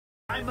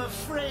I'm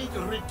afraid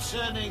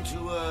returning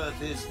to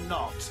Earth is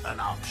not an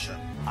option.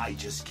 I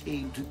just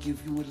came to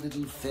give you a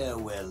little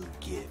farewell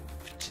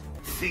gift.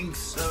 Think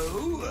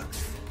so?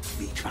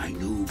 Meet my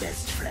new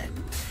best friend.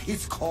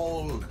 It's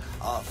called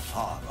a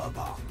father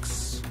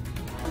box.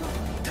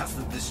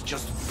 Doesn't this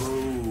just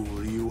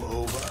bowl you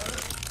over?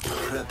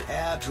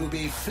 Prepare to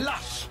be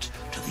flushed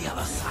to the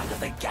other side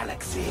of the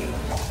galaxy.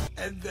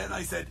 And then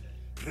I said,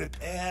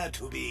 prepare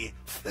to be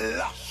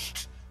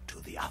flushed to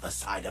the other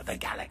side of the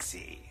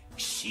galaxy.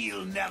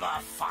 She'll never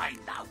find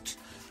out,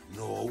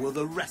 nor will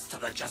the rest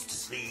of the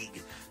Justice League,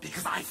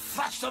 because I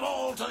flushed them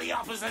all to the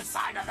opposite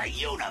side of the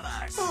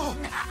universe. Oh.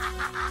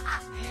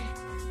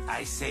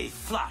 I say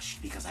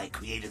flushed because I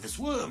created this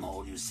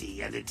wormhole, you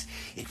see, and it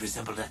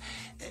resembled a...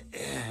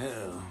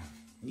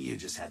 you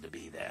just had to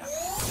be there.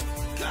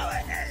 Go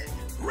ahead,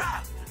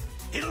 run!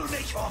 It'll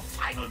make your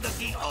final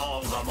defeat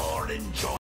all the more enjoyable.